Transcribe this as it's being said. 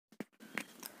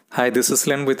Hi, this is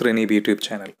Len with Renib YouTube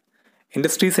channel.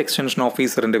 Industries extension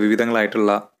ഓഫീസറിൻ്റെ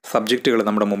വിവിധങ്ങളായിട്ടുള്ള സബ്ജക്റ്റുകൾ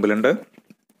നമ്മുടെ മുമ്പിലുണ്ട്.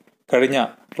 കഴിഞ്ഞ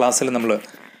ക്ലാസ്സിൽ നമ്മൾ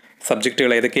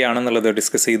സബ്ജക്റ്റുകൾ ഏതൊക്കെയാണെന്നുള്ളത്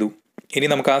ഡിസ്കസ് ചെയ്തു. ഇനി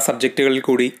നമുക്ക് ആ സബ്ജക്റ്റുകളിൽ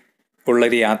കൂടി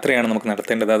ഉള്ളൊരു യാത്രയാണ് നമുക്ക്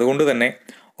നടത്തേണ്ടത്. അതുകൊണ്ട് തന്നെ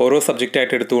ഓരോ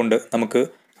സബ്ജക്റ്റായിട്ട് എടുത്തുകൊണ്ട് നമുക്ക്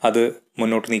അത്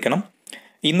മുന്നോട്ട് നീക്കണം.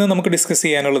 ഇന്ന് നമുക്ക് ഡിസ്കസ്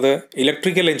ചെയ്യാനുള്ളത്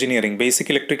electrical engineering,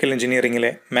 basic electrical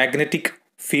എഞ്ചിനീയറിംഗിലെ magnetic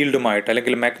ഫീൽഡുമായിട്ട്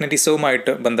അല്ലെങ്കിൽ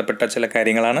മാഗ്നറ്റിസവുമായിട്ട് ബന്ധപ്പെട്ട ചില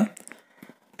കാര്യങ്ങളാണ്.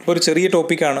 ഒരു ചെറിയ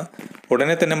ടോപ്പിക്കാണ്.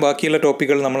 ഉടനെ തന്നെ ബാക്കിയുള്ള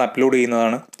ടോപ്പിക്കുകൾ നമ്മൾ അപ്ലോഡ്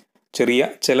ചെയ്യുന്നതാണ്. ചെറിയ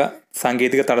ചില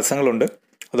സാങ്കേതിക തടസ്സങ്ങളുണ്ട്.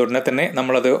 അതുടനെ തന്നെ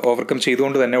നമ്മളത് ഓവർകം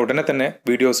ചെയ്തുകൊണ്ട് തന്നെ ഉടനെ തന്നെ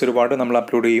വീഡിയോസ് ഒരുപാട് നമ്മൾ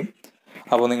അപ്ലോഡ് ചെയ്യും.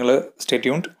 അപ്പോൾ നിങ്ങൾ സ്റ്റേ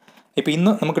ട്യൂൺഡ്.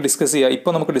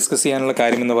 ഇപ്പോൾ നമുക്ക് ഡിസ്കസ് ചെയ്യാനുള്ള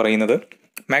കാര്യമെന്ന് പറയുന്നത്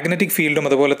മാഗ്നറ്റിക് ഫീൽഡും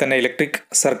അതുപോലെ തന്നെ ഇലക്ട്രിക്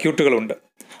സർക്യൂട്ടുകളുണ്ട്.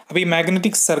 അപ്പോൾ ഈ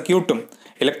മാഗ്നറ്റിക് സർക്യൂട്ടും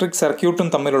ഇലക്ട്രിക് സർക്യൂട്ടും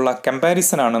തമ്മിലുള്ള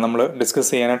കമ്പാരിസനാണ് നമ്മൾ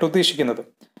ഡിസ്കസ് ചെയ്യാനായിട്ട് ഉദ്ദേശിക്കുന്നത്.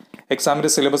 എക്സാമിൻ്റെ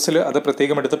സിലബസിൽ അത്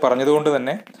പ്രത്യേകം എടുത്ത് പറഞ്ഞതുകൊണ്ട്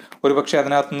തന്നെ ഒരുപക്ഷെ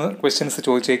അതിനകത്ത് നിന്ന് ക്വസ്റ്റ്യൻസ്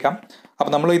ചോദിച്ചേക്കാം.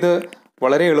 അപ്പോൾ നമ്മളിത്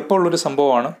വളരെ എളുപ്പമുള്ളൊരു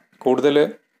സംഭവമാണ്, കൂടുതൽ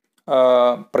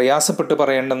പ്രയാസപ്പെട്ട്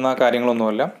പറയേണ്ടുന്ന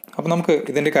കാര്യങ്ങളൊന്നുമല്ല. അപ്പോൾ നമുക്ക്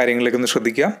ഇതിൻ്റെ കാര്യങ്ങളിലേക്ക് ഒന്ന്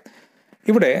ശ്രദ്ധിക്കാം.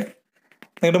 ഇവിടെ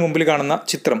നിങ്ങളുടെ മുമ്പിൽ കാണുന്ന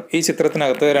ചിത്രം, ഈ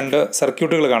ചിത്രത്തിനകത്ത് രണ്ട്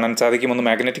സർക്യൂട്ടുകൾ കാണാൻ സാധിക്കും. ഒന്ന്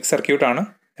മാഗ്നറ്റിക് സർക്യൂട്ടാണ്,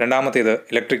 രണ്ടാമത്തേത്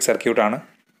ഇലക്ട്രിക് സർക്യൂട്ടാണ്.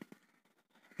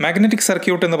 മാഗ്നറ്റിക്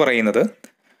സർക്യൂട്ട് എന്ന് പറയുന്നത്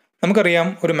നമുക്കറിയാം,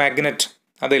 ഒരു മാഗ്നറ്റ്,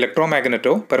 അത് ഇലക്ട്രോ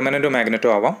മാഗ്നറ്റോ പെർമനൻറ്റോ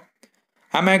മാഗ്നറ്റോ ആവാം.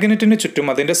 ആ മാഗ്നറ്റിന് ചുറ്റും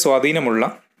അതിൻ്റെ സ്വാധീനമുള്ള,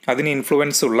 അതിന്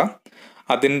ഇൻഫ്ലുവൻസ് ഉള്ള,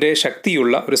 അതിൻ്റെ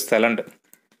ശക്തിയുള്ള ഒരു സ്ഥലമുണ്ട്.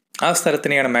 ആ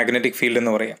സ്ഥലത്തിനെയാണ് മാഗ്നറ്റിക് ഫീൽഡ്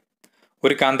എന്ന് പറയുക.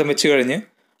 ഒരു കാന്തം വെച്ച് കഴിഞ്ഞ്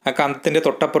ആ കാന്തത്തിൻ്റെ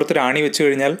തൊട്ടപ്പുറത്തൊരു ആണി വെച്ച്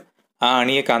കഴിഞ്ഞാൽ ആ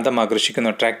ആണിയെ കാന്തം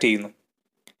ആകർഷിക്കുന്നു, അട്രാക്റ്റ് ചെയ്യുന്നു.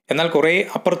 എന്നാൽ കുറേ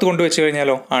അപ്പുറത്ത് കൊണ്ടുവച്ച്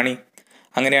കഴിഞ്ഞാലോ ആണി,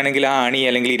 അങ്ങനെയാണെങ്കിൽ ആ ആണി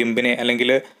അല്ലെങ്കിൽ ഇരുമ്പിനെ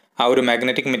അല്ലെങ്കിൽ ആ ഒരു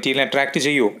മാഗ്നറ്റിക് മെറ്റീരിയലിനെ അട്രാക്റ്റ്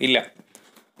ചെയ്യുമോ? ഇല്ല.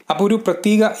 അപ്പോൾ ഒരു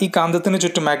പ്രത്യേക, ഈ കാന്തത്തിന്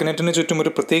ചുറ്റും, മാഗ്നറ്റിന് ചുറ്റും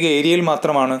ഒരു പ്രത്യേക ഏരിയയിൽ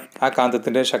മാത്രമാണ് ആ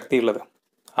കാന്തത്തിൻ്റെ ശക്തിയുള്ളത്.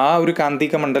 ആ ഒരു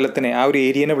കാന്തിക മണ്ഡലത്തിനെ, ആ ഒരു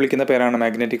ഏരിയനെ വിളിക്കുന്ന പേരാണ്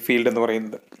മാഗ്നറ്റിക് ഫീൽഡ് എന്ന്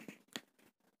പറയുന്നത്.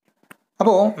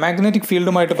 അപ്പോൾ മാഗ്നറ്റിക്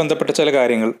ഫീൽഡുമായിട്ട് ബന്ധപ്പെട്ട ചില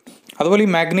കാര്യങ്ങൾ, അതുപോലെ ഈ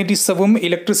മാഗ്നറ്റിസവും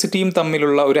ഇലക്ട്രിസിറ്റിയും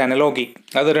തമ്മിലുള്ള ഒരു അനലോഗി,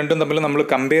 അത് രണ്ടും തമ്മിൽ നമ്മൾ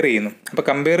കമ്പയർ ചെയ്യുന്നു. അപ്പോൾ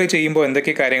കമ്പയർ ചെയ്യുമ്പോൾ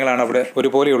എന്തൊക്കെ കാര്യങ്ങളാണ് അവിടെ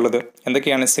ഒരുപോലെയുള്ളത്,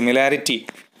 എന്തൊക്കെയാണ് സിമിലാരിറ്റി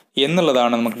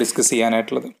എന്നുള്ളതാണ് നമുക്ക് ഡിസ്കസ്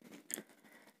ചെയ്യാനായിട്ടുള്ളത്.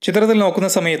 ചിത്രത്തിൽ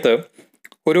നോക്കുന്ന സമയത്ത്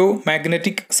ഒരു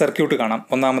മാഗ്നറ്റിക് സർക്യൂട്ട് കാണാം.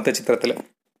 ഒന്നാമത്തെ ചിത്രത്തിൽ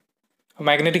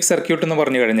മാഗ്നറ്റിക് സർക്യൂട്ട് എന്ന്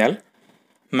പറഞ്ഞു കഴിഞ്ഞാൽ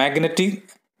മാഗ്നറ്റിക്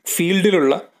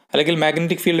ഫീൽഡിലുള്ള, അല്ലെങ്കിൽ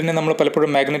മാഗ്നറ്റിക് ഫീൽഡിനെ നമ്മൾ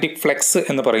പലപ്പോഴും മാഗ്നറ്റിക് ഫ്ലക്സ്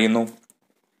എന്ന് പറയുന്നു.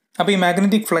 അപ്പോൾ ഈ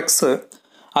മാഗ്നറ്റിക് ഫ്ലക്സ്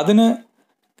അതിന്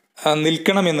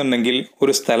നിൽക്കണമെന്നുണ്ടെങ്കിൽ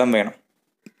ഒരു സ്ഥലം വേണം.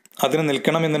 അതിന്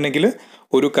നിൽക്കണമെന്നുണ്ടെങ്കിൽ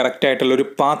ഒരു കറക്റ്റായിട്ടുള്ളൊരു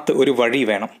പാത്ത്, ഒരു വഴി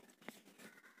വേണം.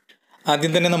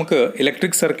 ആദ്യം തന്നെ നമുക്ക്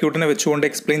ഇലക്ട്രിക് സർക്യൂട്ടിനെ വെച്ചുകൊണ്ട്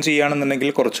എക്സ്പ്ലെയിൻ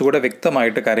ചെയ്യുകയാണെന്നുണ്ടെങ്കിൽ കുറച്ചുകൂടെ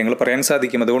വ്യക്തമായിട്ട് കാര്യങ്ങൾ പറയാൻ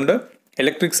സാധിക്കും. അതുകൊണ്ട്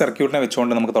ഇലക്ട്രിക് സർക്യൂട്ടിനെ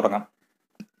വെച്ചുകൊണ്ട് നമുക്ക് തുടങ്ങാം.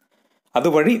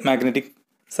 അതുവഴി മാഗ്നറ്റിക്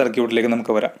സർക്യൂട്ടിലേക്ക്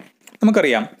നമുക്ക് വരാം.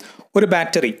 നമുക്കറിയാം, ഒരു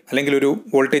ബാറ്ററി അല്ലെങ്കിൽ ഒരു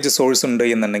വോൾട്ടേജ് സോഴ്സ് ഉണ്ട്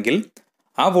എന്നുണ്ടെങ്കിൽ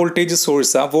ആ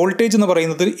വോൾട്ടേജ് എന്ന്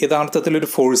പറയുന്നത് യഥാർത്ഥത്തിൽ ഒരു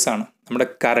ഫോഴ്സാണ്. നമ്മുടെ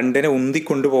കറണ്ടിനെ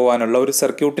ഉന്തിക്കൊണ്ടുപോകാനുള്ള, ഒരു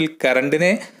സർക്യൂട്ടിൽ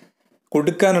കറണ്ടിനെ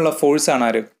കൊടുക്കാനുള്ള ഫോഴ്സാണ്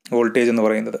ആര്? വോൾട്ടേജ് എന്ന്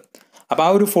പറയുന്നത്. അപ്പോൾ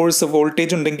ആ ഒരു ഫോഴ്സ്,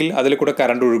 വോൾട്ടേജ് ഉണ്ടെങ്കിൽ അതിൽ കൂടെ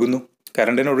കറണ്ട് ഒഴുകുന്നു.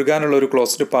 കറണ്ടിന് ഒഴുകാനുള്ള ഒരു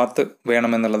ക്ലോസ്ഡ് പാത്ത്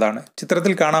വേണമെന്നുള്ളതാണ്.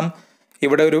 ചിത്രത്തിൽ കാണാം,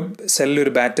 ഇവിടെ ഒരു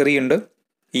സെല്ലൊരു ബാറ്ററി ഉണ്ട്,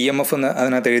 EMF എന്ന്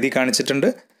അതിനകത്ത് എഴുതി കാണിച്ചിട്ടുണ്ട്.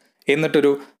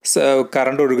 എന്നിട്ടൊരു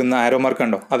കറണ്ട് ഒഴുകുന്ന ആരോ മാർക്ക്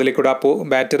ഉണ്ടോ, അതിലേക്കൂടെ ആ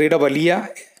ബാറ്ററിയുടെ വലിയ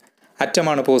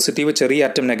അറ്റമാണ് പോസിറ്റീവ്, ചെറിയ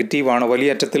അറ്റം നെഗറ്റീവാണ്.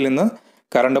 വലിയ അറ്റത്തിൽ നിന്ന്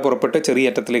കറണ്ട് പുറപ്പെട്ട്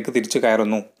ചെറിയ അറ്റത്തിലേക്ക് തിരിച്ചു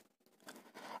കയറുന്നു.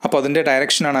 അപ്പോൾ അതിൻ്റെ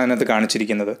ഡയറക്ഷനാണ് അതിനകത്ത്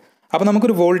കാണിച്ചിരിക്കുന്നത്. അപ്പോൾ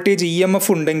നമുക്കൊരു വോൾട്ടേജ് EMF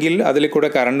ഉണ്ടെങ്കിൽ അതിൽ കൂടെ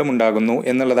കറണ്ടും ഉണ്ടാകുന്നു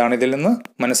എന്നുള്ളതാണ് ഇതിൽ നിന്ന്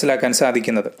മനസ്സിലാക്കാൻ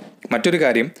സാധിക്കുന്നത്. മറ്റൊരു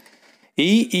കാര്യം,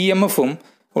 ഈ EMFഉം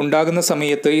ഉണ്ടാകുന്ന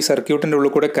സമയത്ത് ഈ സർക്യൂട്ടിൻ്റെ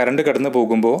ഉള്ളിൽ കൂടെ കറണ്ട് കടന്നു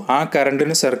പോകുമ്പോൾ ആ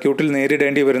കറണ്ടിന് സർക്യൂട്ടിൽ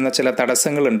നേരിടേണ്ടി വരുന്ന ചില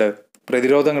തടസ്സങ്ങളുണ്ട്,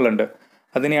 പ്രതിരോധങ്ങളുണ്ട്.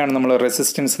 അതിനെയാണ് നമ്മൾ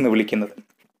റെസിസ്റ്റൻസ് എന്ന് വിളിക്കുന്നത്.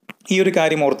 ഈ ഒരു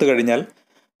കാര്യം ഓർത്തു കഴിഞ്ഞാൽ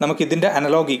നമുക്കിതിൻ്റെ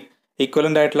അനലോഗി,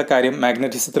 ഈക്വലൻ്റ് ആയിട്ടുള്ള കാര്യം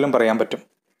മാഗ്നറ്റിസത്തിലും പറയാൻ പറ്റും.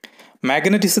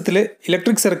 മാഗ്നറ്റിസത്തിൽ,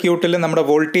 ഇലക്ട്രിക് സർക്യൂട്ടിൽ നമ്മുടെ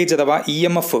വോൾട്ടേജ് അഥവാ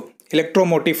EMF,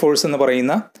 ഇലക്ട്രോമോട്ടീവ് ഫോഴ്സ് എന്ന്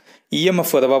പറയുന്ന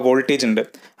EMF അഥവാ വോൾട്ടേജ് ഉണ്ട്.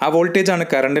 ആ വോൾട്ടേജാണ്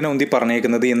കറണ്ടിനെ ഉന്തി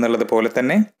പറഞ്ഞേക്കുന്നത് എന്നുള്ളത് പോലെ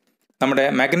തന്നെ നമ്മുടെ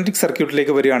മാഗ്നറ്റിക്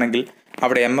സർക്യൂട്ടിലേക്ക് വരികയാണെങ്കിൽ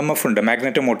അവിടെ MMF ഉണ്ട്,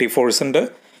 മാഗ്നറ്റോമോട്ടീവ് ഫോഴ്സ് ഉണ്ട്.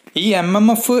 ഈ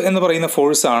MMF എന്ന് പറയുന്ന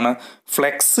ഫോഴ്സാണ്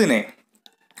ഫ്ലെക്സിനെ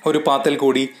ഒരു പാത്തിൽ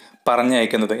കൂടി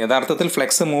പറഞ്ഞയക്കുന്നത്. യഥാർത്ഥത്തിൽ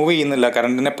ഫ്ലെക്സ് മൂവ് ചെയ്യുന്നില്ല,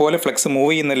 കറണ്ടിനെ പോലെ ഫ്ലെക്സ്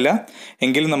മൂവ് ചെയ്യുന്നില്ല.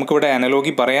 എങ്കിലും നമുക്കിവിടെ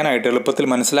അനലോഗി പറയാനായിട്ട്, എളുപ്പത്തിൽ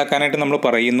മനസ്സിലാക്കാനായിട്ട് നമ്മൾ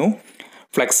പറയുന്നു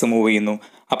ഫ്ലെക്സ് മൂവ് ചെയ്യുന്നു.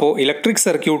 അപ്പോൾ ഇലക്ട്രിക്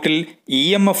സർക്യൂട്ടിൽ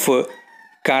EMF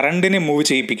കറണ്ടിനെ മൂവ്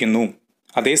ചെയ്യിപ്പിക്കുന്നു.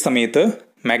 അതേ സമയത്ത്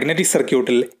മാഗ്നറ്റിക്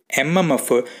സർക്യൂട്ടിൽ MMF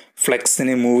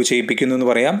ഫ്ലെക്സിനെ മൂവ് ചെയ്യിപ്പിക്കുന്നു എന്ന്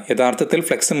പറയാം. യഥാർത്ഥത്തിൽ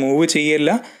ഫ്ലെക്സ് മൂവ്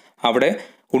ചെയ്യല്ല, അവിടെ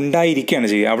ഉണ്ടായിരിക്കുകയാണ്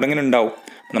ചെയ്യുക, അവിടെ ഇങ്ങനെ ഉണ്ടാവും.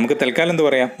 നമുക്ക് തൽക്കാലം എന്ത്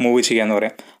പറയാം, മൂവ് ചെയ്യാന്ന്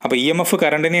പറയാം. അപ്പോൾ EMF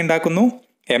കറണ്ടിനെ ഉണ്ടാക്കുന്നു,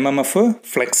 MMF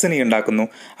ഫ്ലെക്സിനെ ഉണ്ടാക്കുന്നു.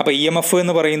 അപ്പോൾ EMF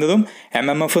എന്ന് പറയുന്നതും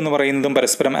MMF എന്ന് പറയുന്നതും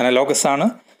പരസ്പരം അനലോഗസ് ആണ്.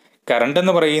 കറണ്ട്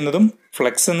എന്ന് പറയുന്നതും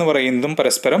ഫ്ലെക്സ് എന്ന് പറയുന്നതും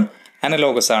പരസ്പരം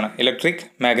അനലോഗസ് ആണ് ഇലക്ട്രിക്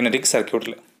മാഗ്നറ്റിക്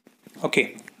സർക്യൂട്ടിൽ. ഓക്കെ,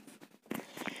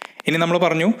 ഇനി നമ്മൾ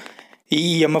പറഞ്ഞു ഈ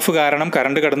EMF കാരണം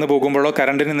കറണ്ട് കടന്നു പോകുമ്പോഴോ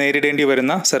കറണ്ടിന് നേരിടേണ്ടി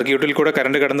വരുന്ന സർക്യൂട്ടിൽ കൂടെ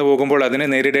കറണ്ട് കടന്നു പോകുമ്പോൾ അതിന്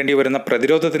നേരിടേണ്ടി വരുന്ന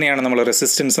പ്രതിരോധത്തിനെയാണ് നമ്മൾ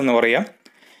റെസിസ്റ്റൻസ് എന്ന് പറയുക.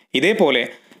 ഇതേപോലെ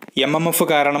MMF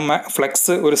കാരണം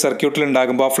ഫ്ലെക്സ് ഒരു സർക്യൂട്ടിൽ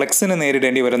ഉണ്ടാകുമ്പോൾ ആ ഫ്ലെക്സിന്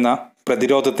നേരിടേണ്ടി വരുന്ന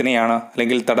പ്രതിരോധത്തിനെയാണ്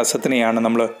അല്ലെങ്കിൽ തടസ്സത്തിനെയാണ്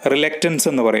നമ്മൾ റിലക്റ്റൻസ്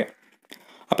എന്ന് പറയുക.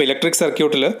 അപ്പോൾ ഇലക്ട്രിക്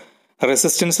സർക്യൂട്ടിൽ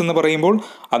റെസിസ്റ്റൻസ് എന്ന് പറയുമ്പോൾ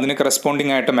അതിന്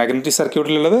കറസ്പോണ്ടിങ് ആയിട്ട് മാഗ്നറ്റിക്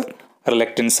സർക്യൂട്ടിലുള്ളത്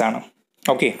റിലക്റ്റൻസ് ആണ്.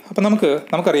 ഓക്കെ, അപ്പോൾ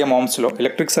നമുക്കറിയാം ഓംസ് ലോ.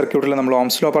 ഇലക്ട്രിക് സർക്യൂട്ടിൽ നമ്മൾ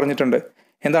ഓംസ് ലോ പറഞ്ഞിട്ടുണ്ട്.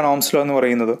 എന്താണ് ഓംസ് ലോ എന്ന്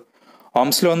പറയുന്നത്?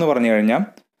 ഓംസ് ലോ എന്ന് പറഞ്ഞു കഴിഞ്ഞാൽ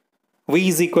V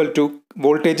is equal to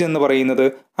voltage എന്ന് പറയുന്നത്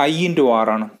I ഇൻറ്റു R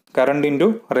ആണ്, കറണ്ട് ഇൻറ്റു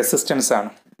റെസിസ്റ്റൻസ് ആണ്.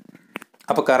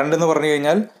 അപ്പോൾ കറണ്ട് എന്ന് പറഞ്ഞു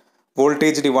കഴിഞ്ഞാൽ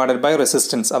വോൾട്ടേജ് ഡിവൈഡഡ് ബൈ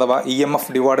റെസിസ്റ്റൻസ് അഥവാ EMF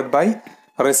ഡിവൈഡഡ് ബൈ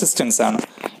റെസിസ്റ്റൻസ് ആണ്.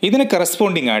 ഇതിന്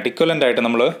കറസ്പോണ്ടിങ് ആയിട്ട് ഇക്വലൻ്റ് ആയിട്ട്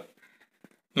നമ്മൾ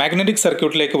മാഗ്നറ്റിക്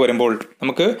സർക്യൂട്ടിലേക്ക് വരുമ്പോൾ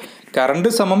നമുക്ക് കറണ്ട്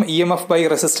സമം EMF ബൈ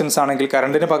റെസിസ്റ്റൻസ് ആണെങ്കിൽ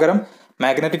കറണ്ടിന് പകരം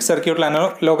മാഗ്നറ്റിക് സർക്യൂട്ടിൽ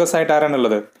അനലോഗസ് ആയിട്ട്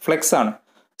ആരാണുള്ളത്? ഫ്ലെക്സ് ആണ്.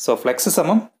 സോ ഫ്ലെക്സ്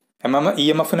സമം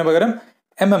EMFന് പകരം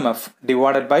MMF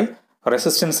ഡിവൈഡഡ് ബൈ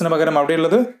റെസിസ്റ്റൻസിന് പകരം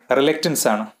അവിടെയുള്ളത് റിലക്റ്റൻസ്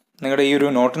ആണ്. നിങ്ങളുടെ ഈ ഒരു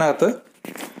നോട്ടിനകത്ത്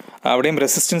അവിടെയും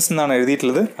റെസിസ്റ്റൻസ് എന്നാണ്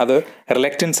എഴുതിയിട്ടുള്ളത്, അത്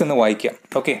റിലക്റ്റൻസ് എന്ന് വായിക്കാം.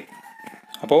 ഓക്കെ,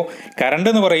 അപ്പോൾ കറണ്ട്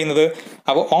എന്ന് പറയുന്നത്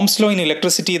അപ്പോൾ ഓംസ് ലോ ഇൻ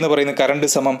ഇലക്ട്രിസിറ്റി എന്ന് പറയുന്നത് കറണ്ട്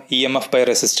സമം EMF by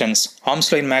resistance. Ohm's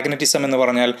law in magnetism എന്ന്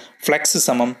പറഞ്ഞാൽ ഫ്ലെക്സ്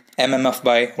സമം MMF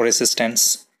ബൈ റെസിസ്റ്റൻസ്.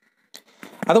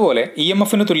 അതുപോലെ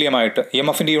EMFന് തുല്യമായിട്ട്,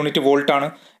 EMFൻ്റെ യൂണിറ്റ് വോൾട്ടാണ്,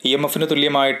 EMFന്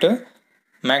തുല്യമായിട്ട്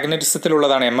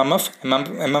മാഗ്നറ്റിസത്തിലുള്ളതാണ് MMF.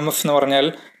 MMF എന്ന് പറഞ്ഞാൽ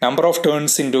നമ്പർ ഓഫ്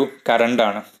ടേൺസ് ഇൻറ്റു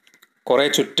കറണ്ടാണ്. കുറേ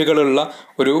ചുറ്റുകളുള്ള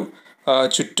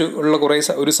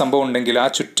ഒരു സംഭവം ഉണ്ടെങ്കിൽ ആ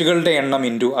ചുറ്റുകളുടെ എണ്ണം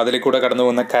ഇൻറ്റു അതിലേക്കൂടെ കടന്നു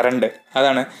പോകുന്ന കറണ്ട്,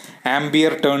 അതാണ്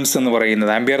ആംബിയർ ടേൺസ് എന്ന്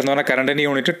പറയുന്നത്. ആംബിയർ എന്ന് പറഞ്ഞാൽ കറണ്ടിൻ്റെ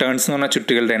യൂണിറ്റ്, ടേൺസ് എന്ന് പറഞ്ഞാൽ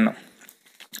ചുറ്റുകളുടെ എണ്ണം,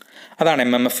 അതാണ്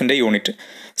MMFൻ്റെ യൂണിറ്റ്.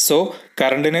 സോ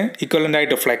കറണ്ടിന് ഇക്വലൻ്റ്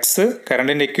ആയിട്ട് flex,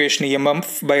 കറണ്ടിൻ്റെ equation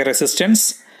EMF by resistance,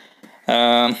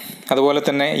 അതുപോലെ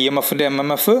തന്നെ EMFൻ്റെ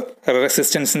MMF,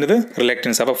 റെസിസ്റ്റൻസിൻ്റെത്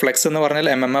റിലക്റ്റൻസ്. അപ്പോൾ ഫ്ലെക്സ് എന്ന് പറഞ്ഞാൽ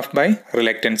MMF ബൈ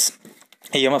റിലക്റ്റൻസ്.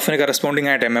 EMFന് കറസ്പോണ്ടിങ്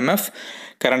ആയിട്ട് MMF,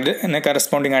 കറണ്ടിന്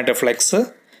കറസ്പോണ്ടിങ് ആയിട്ട് ഫ്ലെക്സ്.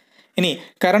 ഇനി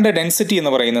കറണ്ട് ഡെൻസിറ്റി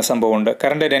എന്ന് പറയുന്ന സംഭവമുണ്ട്.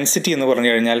 കറണ്ട് ഡെൻസിറ്റി എന്ന് പറഞ്ഞു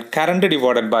കഴിഞ്ഞാൽ കറണ്ട്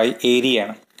ഡിവൈഡഡ് ബൈ ഏരിയ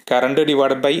ആണ്. Current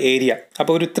divided by area.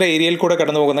 അപ്പോൾ ഒരു ഇത്ര ഏരിയയിൽ കൂടെ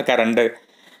കടന്നു പോകുന്ന കറണ്ട്,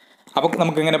 അപ്പോൾ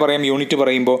നമുക്കിങ്ങനെ പറയാം, യൂണിറ്റ്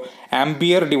പറയുമ്പോൾ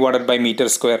ampere divided by metre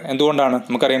square. എന്തുകൊണ്ടാണ്?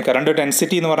 നമുക്കറിയാം കറണ്ട്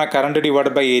ഡെൻസിറ്റി എന്ന് പറഞ്ഞാൽ കറണ്ട്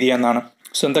ഡിവൈഡഡ് ബൈ ഏരിയ എന്നാണ്.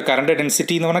 സോ എന്താ കറണ്ട്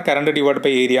ഡെൻസിറ്റി എന്ന് പറഞ്ഞാൽ current divide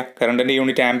by area. കറണ്ടിൻ്റെ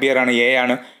unit ampere ആണ്, A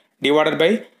ആണ്, divided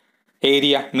by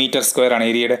area metre square ആണ്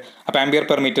ഏരിയയുടെ. അപ്പോൾ ampere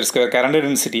per metre square current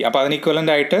density. അപ്പോൾ അതിന്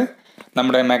ഇക്വലൻ്റ് ആയിട്ട്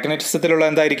നമ്മുടെ മാഗ്നറ്റിസത്തിലുള്ള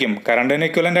എന്തായിരിക്കും? കറണ്ടിന്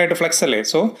ഇക്വലൻ്റ് ആയിട്ട് ഫ്ലെക്സ് അല്ലേ.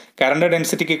 സോ കറണ്ട്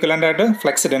ഡെൻസിറ്റിക്ക് ഇക്വലൻ്റ് ആയിട്ട്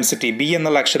ഫ്ലെക്സ് ഡെൻസിറ്റി B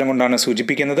എന്നുള്ള അക്ഷരം കൊണ്ടാണ്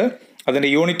സൂചിപ്പിക്കുന്നത്. അതിൻ്റെ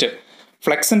യൂണിറ്റ്,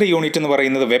 ഫ്ലെക്സിൻ്റെ യൂണിറ്റ് എന്ന്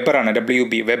പറയുന്നത് വെബറാണ്,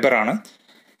 WB വെബറാണ്.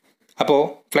 അപ്പോൾ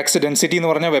ഫ്ലെക്സ് ഡെൻസിറ്റി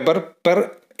എന്ന് പറഞ്ഞാൽ weber per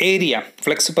area,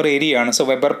 flex per area ആണ്. So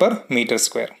weber per metre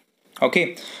square. Okay,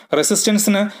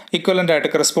 റെസിസ്റ്റൻസിന് equivalent ആയിട്ട്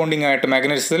കറസ്പോണ്ടിങ് ആയിട്ട്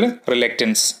മാഗ്നറ്റിസത്തിൽ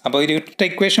റിലക്റ്റൻസ്. അപ്പോൾ ഒരു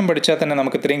ഇക്വേഷൻ പഠിച്ചാൽ തന്നെ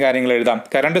നമുക്ക് ഇത്രയും കാര്യങ്ങൾ എഴുതാം.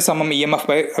 കറണ്ട് സമം EMF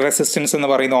ബൈ റെസിസ്റ്റൻസ് എന്ന്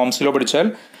പറയുന്ന ഓംസ് ലോ പഠിച്ചാൽ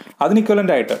അതിന്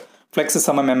ഇക്വലൻ്റ് ആയിട്ട് ഫ്ലെക്സ്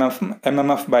സമം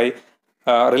MMF ബൈ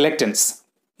റിലക്റ്റൻസ്.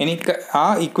 ഇനി ആ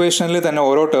ഇക്വേഷനിൽ തന്നെ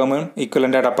ഓരോ ടേമും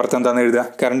ഇക്വലൻ്റ് ആയിട്ട് അപ്പുറത്ത് എന്താണെന്ന് എഴുതുക?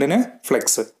 കറണ്ടിന്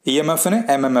ഫ്ലെക്സ്, EMFന്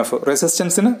MMF,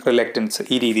 റെസിസ്റ്റൻസിന് റിലക്റ്റൻസ്,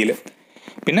 ഈ രീതിയിൽ.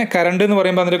 പിന്നെ കറണ്ട് എന്ന്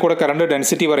പറയുമ്പോൾ അതിൻ്റെ കൂടെ കറണ്ട്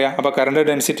ഡെൻസിറ്റി പറയാം. അപ്പോൾ കറണ്ട്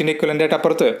ഡെൻസിറ്റിൻ്റെ ഇക്വലൻ്റ് ആയിട്ട്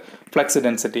അപ്പുറത്ത് ഫ്ലെക്സ്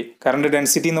ഡെൻസിറ്റി. കറണ്ട്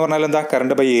ഡെൻസിറ്റി എന്ന് പറഞ്ഞാൽ എന്താ?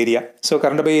 Current by area. So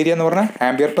current by area എന്ന് പറഞ്ഞാൽ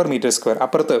ആംബിയർ പെർ മീറ്റർ സ്ക്വയർ.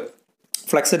 അപ്പുറത്ത്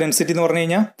ഫ്ലെക്സ് ഡെൻസിറ്റി എന്ന് പറഞ്ഞു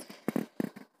കഴിഞ്ഞാൽ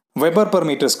weber per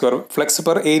metre square. Flex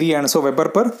per area ആണ്, so weber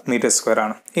per metre square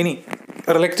ആണ്. ഇനി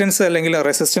റിലക്റ്റൻസ് അല്ലെങ്കിൽ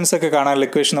റെസിസ്റ്റൻസ് ഒക്കെ കാണാനുള്ള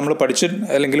ഇക്വേഷൻ നമ്മൾ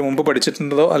അല്ലെങ്കിൽ മുമ്പ്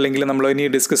പഠിച്ചിട്ടുണ്ടോ അല്ലെങ്കിൽ നമ്മൾ ഇനി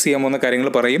ഡിസ്കസ് ചെയ്യാൻ പോകുന്ന കാര്യങ്ങൾ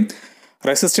പറയും.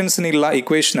 റെസിസ്റ്റൻസിനുള്ള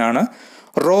ഇക്വേഷനാണ്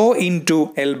rho into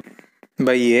L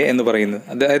by A എന്ന് പറയുന്നത്.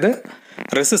 അതായത്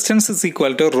resistance is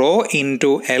equal to rho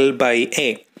into L by A.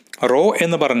 Raw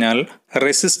എന്ന് പറഞ്ഞാൽ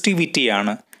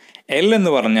റെസിസ്റ്റിവിറ്റിയാണ്, L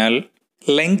എന്ന് പറഞ്ഞാൽ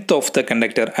ലെങ്ത് ഓഫ് ദ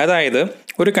കണ്ടക്ടർ. അതായത്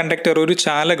ഒരു കണ്ടക്ടർ, ഒരു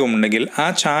ചാലകമുണ്ടെങ്കിൽ ആ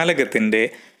ചാലകത്തിൻ്റെ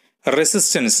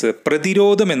റെസിസ്റ്റൻസ്,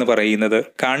 പ്രതിരോധം എന്ന് പറയുന്നത്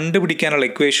കണ്ടുപിടിക്കാനുള്ള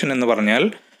ഇക്വേഷൻ എന്ന് പറഞ്ഞാൽ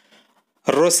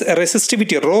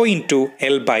resistivity rho into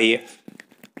L by A.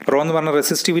 Raw എന്ന് പറഞ്ഞാൽ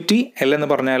റെസിസ്റ്റിവിറ്റി, L എന്ന്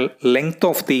പറഞ്ഞാൽ length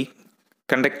of the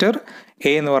conductor,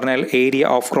 A എന്ന് പറഞ്ഞാൽ area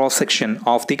of cross section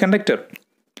of the conductor.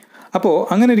 അപ്പോൾ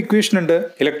അങ്ങനെ ഒരു ഇക്വേഷൻ ഉണ്ട്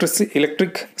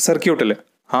ഇലക്ട്രിക് സർക്യൂട്ടിൽ,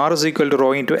 R is equal to rho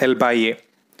into L by A.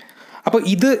 അപ്പോൾ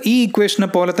ഈ ഇക്വേഷനെ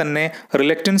പോലെ തന്നെ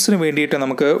റിലക്റ്റൻസിന് വേണ്ടിയിട്ട്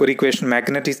നമുക്ക് ഒരു ഇക്വേഷൻ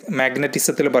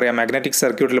മാഗ്നറ്റിസത്തിൽ പറയാം, മാഗ്നറ്റിക്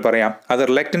സർക്യൂട്ടിൽ പറയാം. അത്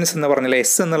റിലക്റ്റൻസ് എന്ന് പറഞ്ഞാൽ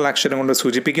S എന്നുള്ള അക്ഷരം കൊണ്ട്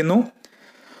സൂചിപ്പിക്കുന്നു.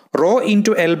 Rho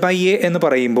into L by A എന്ന്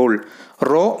പറയുമ്പോൾ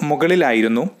റോ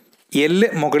മുകളിലായിരുന്നു, L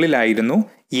മുകളിലായിരുന്നു,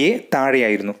 A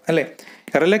താഴെയായിരുന്നു അല്ലേ.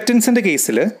 റിലക്റ്റൻസിൻ്റെ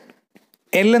കേസിൽ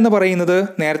L എന്ന് പറയുന്നത്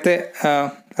നേരത്തെ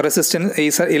റെസിസ്റ്റൻസ് ഈ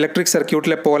ഇലക്ട്രിക്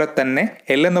സർക്യൂട്ടിലെ പോലെ തന്നെ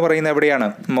L എന്ന് പറയുന്നത് എവിടെയാണ്?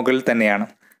 മുകളിൽ തന്നെയാണ്.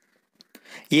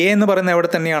 എ എന്ന് പറയുന്നത് എവിടെ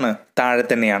തന്നെയാണ്? താഴെ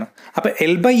തന്നെയാണ്. അപ്പോൾ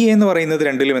L/A എന്ന് പറയുന്നത്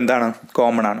രണ്ടിലും എന്താണ്?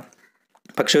 കോമൺ ആണ്.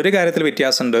 പക്ഷെ ഒരു കാര്യത്തിൽ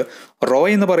വ്യത്യാസമുണ്ട്. റോ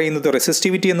എന്ന് പറയുന്നത്,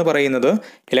 റെസിസ്റ്റിവിറ്റി എന്ന് പറയുന്നത്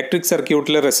ഇലക്ട്രിക്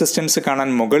സർക്യൂട്ടിലെ റെസിസ്റ്റൻസ് കാണാൻ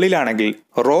മുകളിലാണെങ്കിൽ,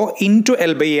 റോ ഇൻറ്റു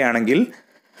L/A ആണെങ്കിൽ,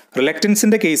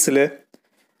 റിലക്റ്റൻസിൻ്റെ കേസിൽ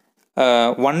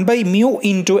 1/μ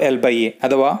ഇൻറ്റു L/A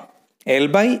അഥവാ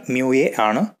L/μA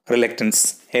ആണ് റിലക്റ്റൻസ്.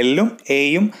 എല്ലും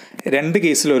എയും രണ്ട്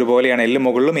കേസിലും ഒരുപോലെയാണ്. എല്ല്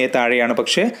മുകളിലും എ താഴെയാണ്.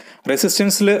 പക്ഷേ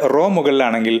റെസിസ്റ്റൻസിൽ റോ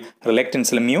മുകളിലാണെങ്കിൽ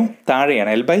റിലക്റ്റൻസിൽ മ്യൂ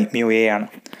താഴെയാണ്. L/μA ആണ്.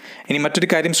 ഇനി മറ്റൊരു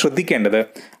കാര്യം ശ്രദ്ധിക്കേണ്ടത്,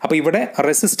 അപ്പോൾ ഇവിടെ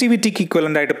റെസിസ്റ്റിവിറ്റിക്ക്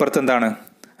ഇക്വലൻ്റ് ആയിട്ട് പുറത്ത് എന്താണ്?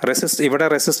 ഇവിടെ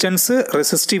റെസിസ്റ്റൻസ്,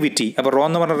 റെസിസ്റ്റിവിറ്റി. അപ്പോൾ റോ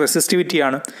എന്ന് പറഞ്ഞാൽ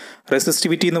റെസിസ്റ്റിവിറ്റിയാണ്.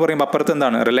 റെസിസ്റ്റിവിറ്റി എന്ന് പറയുമ്പോൾ അപ്പുറത്ത്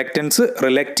എന്താണ്? Reluctance,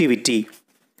 reluctivity.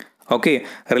 Okay,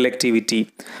 reluctivity.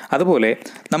 അതുപോലെ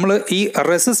നമ്മൾ ഈ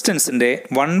റെസിസ്റ്റൻസിൻ്റെ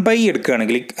 1/,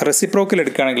 എടുക്കുകയാണെങ്കിൽ, റെസിപ്രോക്കൽ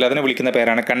എടുക്കുകയാണെങ്കിൽ അതിനെ വിളിക്കുന്ന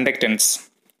പേരാണ് കണ്ടക്റ്റൻസ്.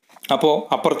 അപ്പോൾ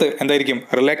അപ്പുറത്ത് എന്തായിരിക്കും?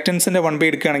 റിലക്റ്റൻസിൻ്റെ 1/,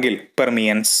 എടുക്കുകയാണെങ്കിൽ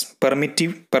പെർമിയൻസ്,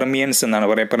 പെർമിയൻസ് എന്നാണ്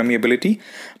പറയുക. Permeability,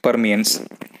 permeance.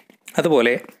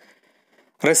 അതുപോലെ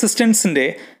റെസിസ്റ്റൻസിൻ്റെ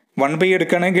 1/,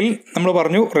 എടുക്കുകയാണെങ്കിൽ നമ്മൾ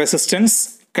പറഞ്ഞു റെസിസ്റ്റൻസ്,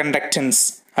 കണ്ടക്റ്റൻസ്.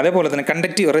 അതേപോലെ തന്നെ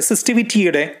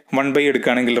റെസിസ്റ്റിവിറ്റിയുടെ 1/,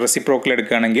 എടുക്കുകയാണെങ്കിൽ, റെസിപ്രോക്കൽ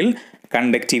എടുക്കുകയാണെങ്കിൽ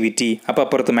കണ്ടക്റ്റിവിറ്റി. അപ്പോൾ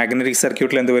അപ്പുറത്ത് മാഗ്നറ്റിക്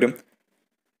സർക്യൂട്ടിൽ എന്ത് വരും?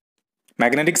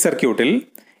 മാഗ്നറ്റിക് സർക്യൂട്ടിൽ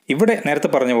ഇവിടെ നേരത്തെ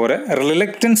പറഞ്ഞ പോലെ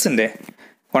റിലക്റ്റൻസിൻ്റെ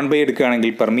 1/,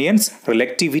 എടുക്കുകയാണെങ്കിൽ പെർമിയൻസ്,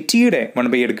 റിലക്റ്റിവിറ്റിയുടെ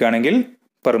 1/, എടുക്കുകയാണെങ്കിൽ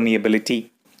പെർമിയബിലിറ്റി.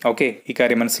 ഓക്കെ, ഈ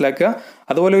കാര്യം മനസ്സിലാക്കുക.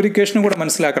 അതുപോലെ ഒരു ഇക്വേഷനും കൂടെ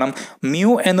മനസ്സിലാക്കണം.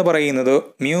 മ്യൂ എന്ന് പറയുന്നത്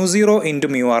μ0 ഇൻറ്റു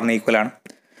μr ഈക്വലാണ്.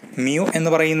 മ്യൂ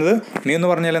എന്ന്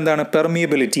പറഞ്ഞാൽ എന്താണ്?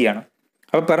 പെർമിയബിലിറ്റിയാണ്.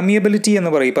 അപ്പോൾ പെർമിയബിലിറ്റി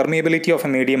എന്ന് പറയും, പെർമിയബിലിറ്റി ഓഫ് എ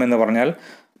മീഡിയം എന്ന് പറഞ്ഞാൽ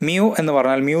മ്യൂ എന്ന്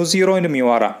പറഞ്ഞാൽ μ0 ഇൻറ്റു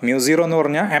μr. μ0 എന്ന്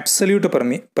പറഞ്ഞാൽ ആബ്സല്യൂട്ട്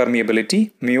പെർമിയബിലിറ്റി,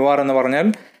 μr എന്ന് പറഞ്ഞാൽ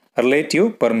റിലേറ്റീവ്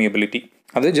പെർമിയബിലിറ്റി.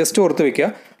 അത് ജസ്റ്റ് ഓർത്ത് വയ്ക്കുക.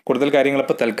 കൂടുതൽ കാര്യങ്ങൾ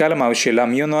ഇപ്പോൾ തൽക്കാലം ആവശ്യമില്ല.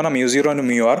 മ്യൂ എന്ന് പറഞ്ഞാൽ μ0 ഇൻറ്റു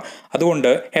μr. അതുകൊണ്ട്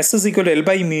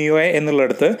S=L/μA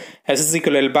എന്നുള്ളിടത്ത്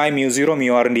S=L/μ0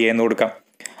 μr/A എന്ന് കൊടുക്കാം.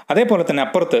 അതേപോലെ തന്നെ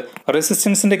അപ്പുറത്ത്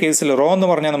റെസിസ്റ്റൻസിൻ്റെ കേസിൽ റോ എന്ന്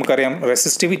പറഞ്ഞാൽ നമുക്കറിയാം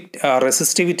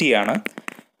റെസിസ്റ്റിവിറ്റിയാണ്.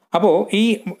 അപ്പോൾ ഈ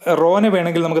റോനെ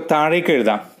വേണമെങ്കിൽ നമുക്ക് താഴേക്ക്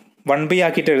എഴുതാം. 1/,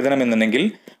 ആക്കിയിട്ട് എഴുതണമെന്നുണ്ടെങ്കിൽ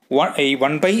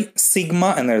 1/σ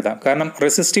എന്ന് എഴുതാം. കാരണം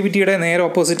റെസിസ്റ്റിവിറ്റിയുടെ നേരെ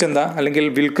ഓപ്പോസിറ്റ് എന്താ? അല്ലെങ്കിൽ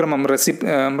വിൽക്രമം,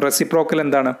 റെസിപ്രോക്കൽ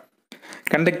എന്താണ്?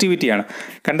 കണ്ടക്റ്റിവിറ്റിയാണ്.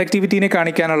 കണ്ടക്റ്റിവിറ്റീനെ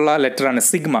കാണിക്കാനുള്ള ലെറ്ററാണ്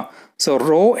സിഗ്മ. സോ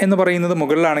റോ എന്ന് പറയുന്നത്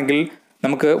മുകളിലാണെങ്കിൽ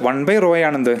നമുക്ക് 1/ρ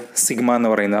ആണെന്ത്? സിഗ്മ എന്ന്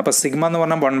പറയുന്നത്. അപ്പോൾ സിഗ്മ എന്ന്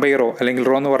പറഞ്ഞാൽ 1/ρ, അല്ലെങ്കിൽ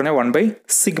റോ എന്ന് പറഞ്ഞാൽ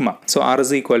 1/σ. സോ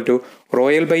R=ρ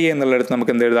L/A എന്നുള്ളിടത്ത്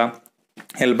നമുക്ക് എന്ത് എഴുതാം?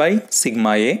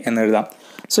 L/σA എന്ന് എഴുതാം.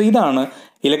 സോ ഇതാണ്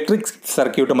ഇലക്ട്രിക്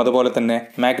സർക്യൂട്ടും അതുപോലെ തന്നെ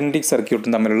മാഗ്നറ്റിക് സർക്യൂട്ടും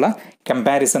തമ്മിലുള്ള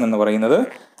കമ്പാരിസൺ എന്ന് പറയുന്നത്.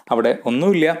 അവിടെ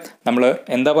ഒന്നുമില്ല, നമ്മൾ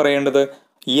എന്താ പറയേണ്ടത്?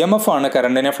 EMF ആണ്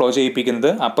കറണ്ടിനെ ഫ്ലോ ചെയ്യിപ്പിക്കുന്നത്.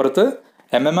 അപ്പുറത്ത്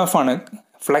MMF ആണ്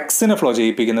ഫ്ലക്സിനെ ഫ്ലോ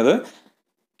ചെയ്യിപ്പിക്കുന്നത്.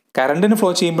 കറണ്ടിന് ഫ്ലോ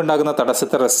ചെയ്യുമ്പോൾ ഉണ്ടാകുന്ന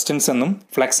തടസ്സത്തെ റെസിസ്റ്റൻസ് എന്നും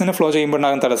ഫ്ലക്സിന് ഫ്ലോ ചെയ്യുമ്പോൾ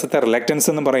ഉണ്ടാകുന്ന തടസ്സത്തെ റിലക്റ്റൻസ്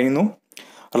എന്നും പറയുന്നു.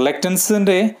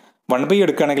 റിലക്റ്റൻസിൻ്റെ 1/,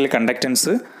 എടുക്കുകയാണെങ്കിൽ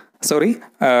കണ്ടക്റ്റൻസ്,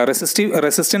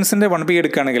 റെസിസ്റ്റൻസിൻ്റെ 1/,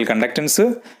 എടുക്കുകയാണെങ്കിൽ കണ്ടക്റ്റൻസ്,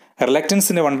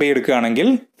 റിലക്റ്റൻസിൻ്റെ 1/, എടുക്കുകയാണെങ്കിൽ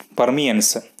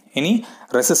പെർമിയൻസ്. ഇനി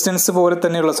റെസിസ്റ്റൻസ് പോലെ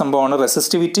തന്നെയുള്ള സംഭവമാണ്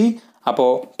റെസിസ്റ്റിവിറ്റി.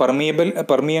 അപ്പോൾ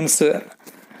പെർമിയൻസ്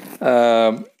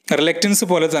റിലക്റ്റൻസ്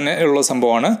പോലെ തന്നെ ഉള്ള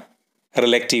സംഭവമാണ്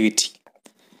റിലക്റ്റിവിറ്റി.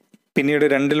 പിന്നീട്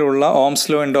രണ്ടിലുള്ള ഓംസ്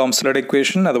ലോ ഉണ്ട്, ഓംസ് ലോയുടെ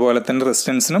ഇക്വേഷൻ, അതുപോലെ തന്നെ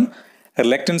റെസിസ്റ്റൻസിനും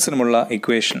റിലക്റ്റൻസിനുമുള്ള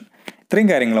ഇക്വേഷൻ. ഇത്രയും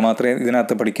കാര്യങ്ങൾ മാത്രമേ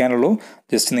ഇതിനകത്ത് പഠിക്കാനുള്ളൂ.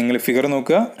 ജസ്റ്റ് നിങ്ങൾ ഫിഗർ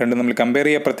നോക്കുക, രണ്ടും നമ്മൾ കമ്പയർ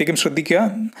ചെയ്യുക, പ്രത്യേകം ശ്രദ്ധിക്കുക.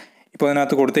 ഇപ്പോൾ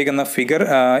ഇതിനകത്ത് കൊടുത്തേക്കുന്ന ഫിഗർ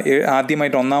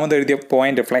ആദ്യമായിട്ട് ഒന്നാമത് എഴുതിയ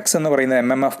പോയിന്റ് ഫ്ലക്സ് എന്ന് പറയുന്നത്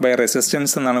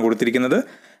MMF/റെസിസ്റ്റൻസ് എന്നാണ് കൊടുത്തിരിക്കുന്നത്.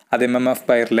 അത്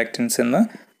MMF/റിലക്റ്റൻസ് എന്ന്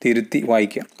തിരുത്തി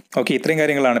വായിക്കുക. ഓക്കെ, ഇത്രയും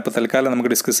കാര്യങ്ങളാണ് ഇപ്പോൾ തൽക്കാലം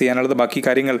നമുക്ക് ഡിസ്കസ് ചെയ്യാനുള്ളത്. ബാക്കി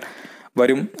കാര്യങ്ങൾ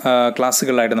വരും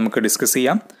ക്ലാസ്സുകളിലായിട്ട് നമുക്ക് ഡിസ്കസ്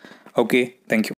ചെയ്യാം. Okay, thank you.